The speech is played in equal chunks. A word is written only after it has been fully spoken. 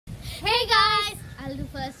Hey guys! I'll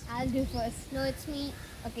do first. No, it's me.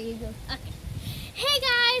 Okay, you go. Okay. Hey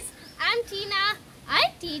guys! I'm Tina.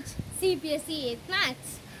 I teach CBSE 8th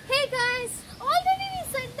Maths. Hey guys! Already we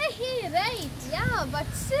said the hey, right? Yeah, but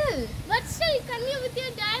still. Continue with your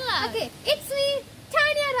dialogue. Okay, it's me,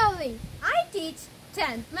 Tanya Rowling. I teach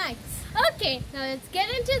 10th Maths. Okay, now let's get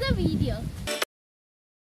into the video.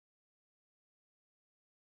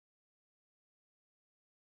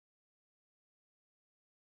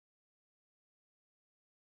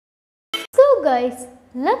 So guys,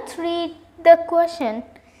 let's read the question.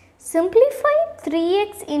 Simplify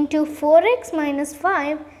 3x into 4x minus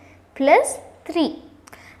 5 plus 3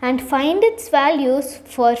 and find its values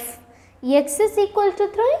for x is equal to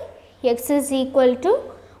 3, x is equal to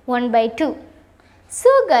 1 by 2. So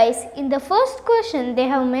guys, in the first question they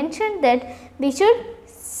have mentioned that we should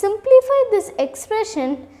simplify this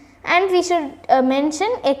expression and we should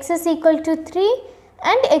mention x is equal to 3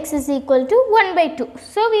 and x is equal to 1 by 2.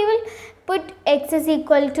 So we will put x is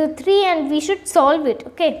equal to 3 and we should solve it.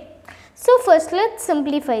 Okay. So first let's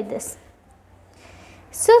simplify this.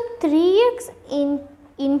 So 3x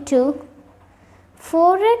into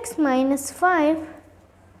 4x minus 5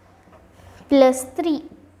 plus 3.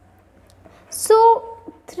 So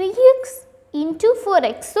 3x into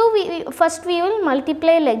 4x. So first we will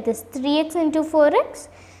multiply like this. 3x into 4x,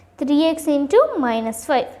 3x into minus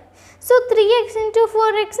 5. So 3x into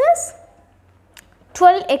 4x is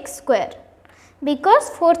 12x square. Because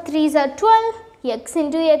 4 3s are 12, x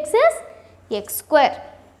into x is x square.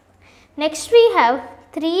 Next we have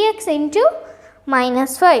 3x into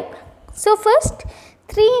minus 5. So first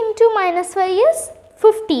 3 into minus 5 is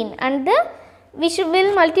 15 and we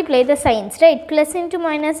will multiply the signs, right? Plus into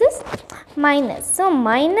minus is minus. So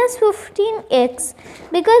minus 15x,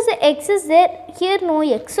 because the x is there, here no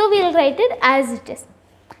x. So we will write it as it is.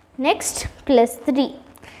 Next plus 3.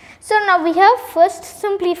 So now we have first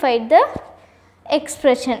simplified the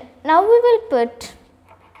expression. Now we will put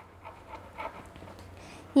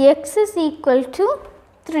x is equal to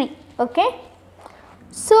 3. Okay.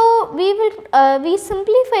 So we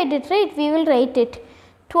simplified it, right? We will write it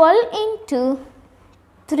 12 into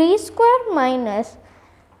 3 square minus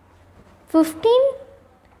 15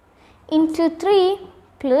 into 3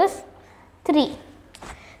 plus 3.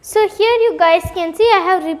 So here you guys can see I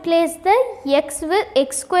have replaced the x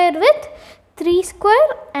square with 3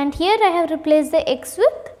 square and here I have replaced the x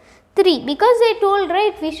with 3 because they told,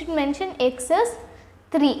 right, we should mention x as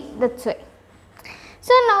 3, that's why.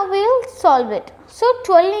 So now we will solve it. So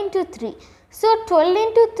 12 into 3. So 12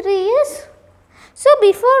 into 3 is, so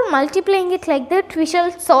before multiplying it like that we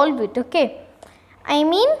shall solve it, okay. I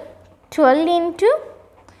mean 12 into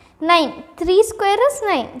 9. 3 square is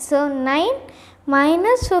 9. So 9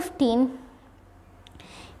 minus 15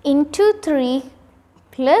 into 3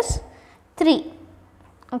 plus 3.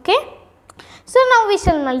 Okay. So now we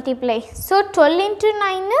shall multiply. So 12 into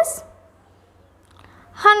 9 is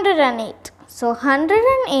 108. So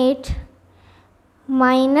 108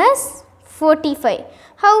 minus 45.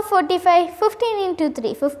 How 45? 15 into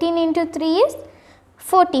 3. 15 into 3 is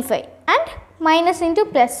 45 and minus into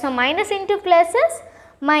plus. So minus into plus is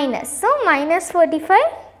minus. So minus 45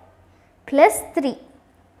 plus 3.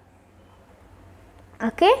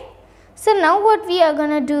 Okay. So now what we are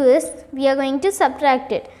going to do is we are going to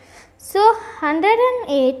subtract it. So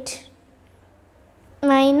 108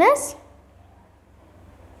 minus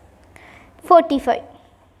 45.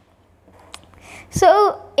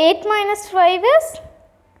 So 8 minus 5 is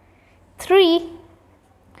 3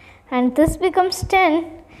 and this becomes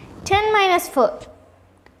 10. 10 minus 4,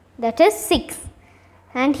 that is 6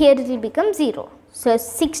 and here it will become 0. So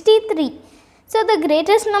 63. So the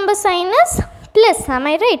greatest number sign is plus, am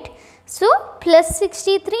I right? So plus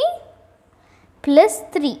 63 plus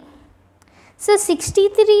 3. So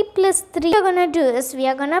 63 plus 3 we are going to do is we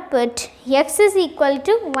are going to put x is equal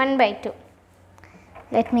to 1 by 2.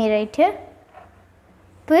 Let me write here.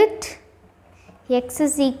 Put x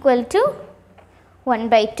is equal to 1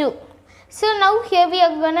 by 2. So now here we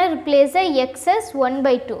are going to replace the x as 1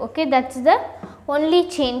 by 2. Okay, that's the only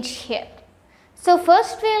change here. So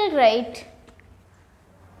first we will write,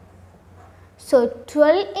 so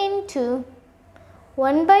 12 into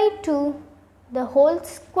 1 by 2 the whole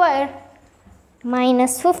square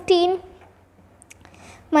minus 15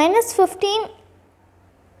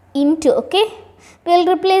 into, okay, we will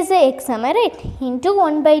replace the x, am I right, into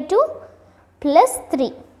 1 by 2 plus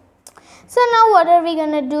 3. So now what are we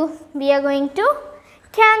going to do? We are going to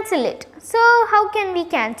cancel it. So how can we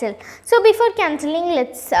cancel? So before cancelling,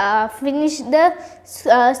 let's finish the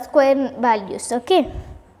square values. Okay.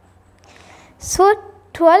 So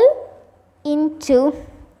 12 into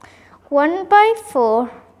 1 by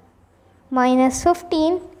 4 minus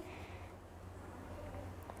 15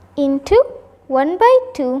 into 1 by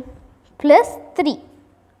 2 plus 3.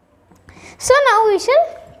 So now we shall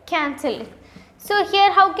cancel it. So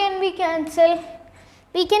here how can we cancel?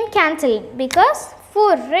 We can cancel it because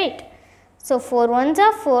 4, right? So 4 ones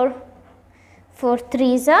are 4, 4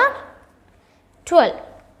 threes are 12.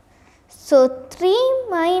 So 3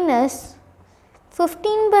 minus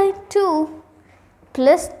 15 by 2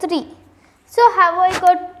 plus 3. So have I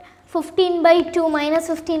got 15 by 2 minus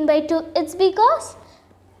 15 by 2? It's because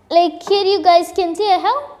like here you guys can see I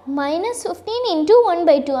have minus 15 into 1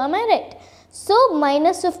 by 2. Am I right? So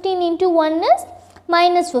minus 15 into 1 is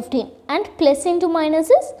minus 15 and plus into minus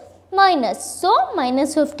is minus. So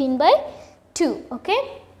minus 15 by 2.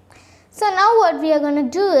 Okay. So now what we are going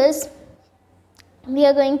to do is we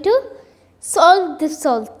are going to solve this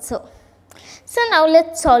also. So now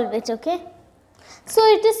let's solve it. Okay. So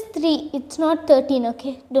it is 3. It's not 13.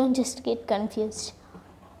 Okay. Don't just get confused.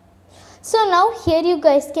 So now here you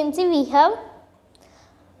guys can see we have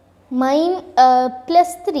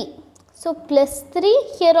plus 3. So plus 3,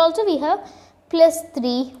 here also we have plus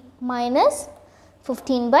 3 minus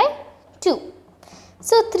 15 by 2.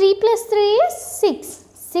 So 3 plus 3 is 6.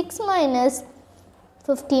 6 minus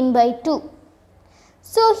 15 by 2.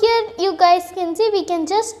 So here you guys can see we can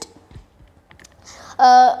just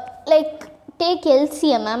like take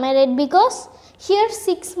LCM. Am I right? Because here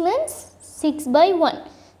 6 means 6 by 1.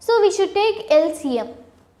 So we should take LCM.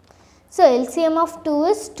 So LCM of 2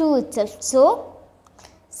 is 2 itself. So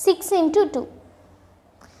 6 into 2.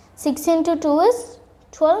 6 into 2 is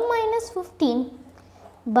 12 minus 15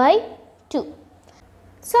 by 2.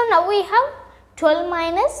 So now we have 12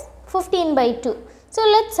 minus 15 by 2. So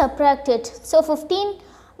let's subtract it. So 15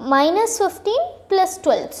 minus 15 plus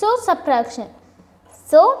 12. So subtraction.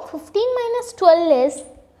 So 15 minus 12 is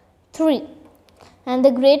 3. And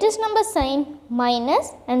the greatest number sign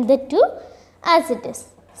minus and the 2 as it is.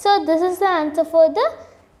 So this is the answer for the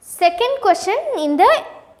second question. In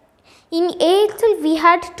A itself we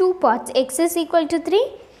had 2 parts, x is equal to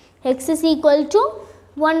 3, x is equal to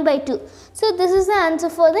 1 by 2. So this is the answer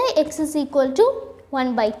for the x is equal to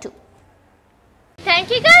 1 by 2. Thank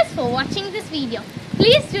you guys for watching this video.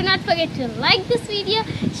 Please do not forget to like this video,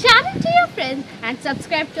 share it to your friends and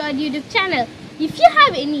subscribe to our YouTube channel. If you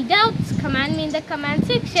have any doubts, comment me in the comment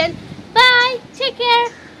section. Bye. Take care.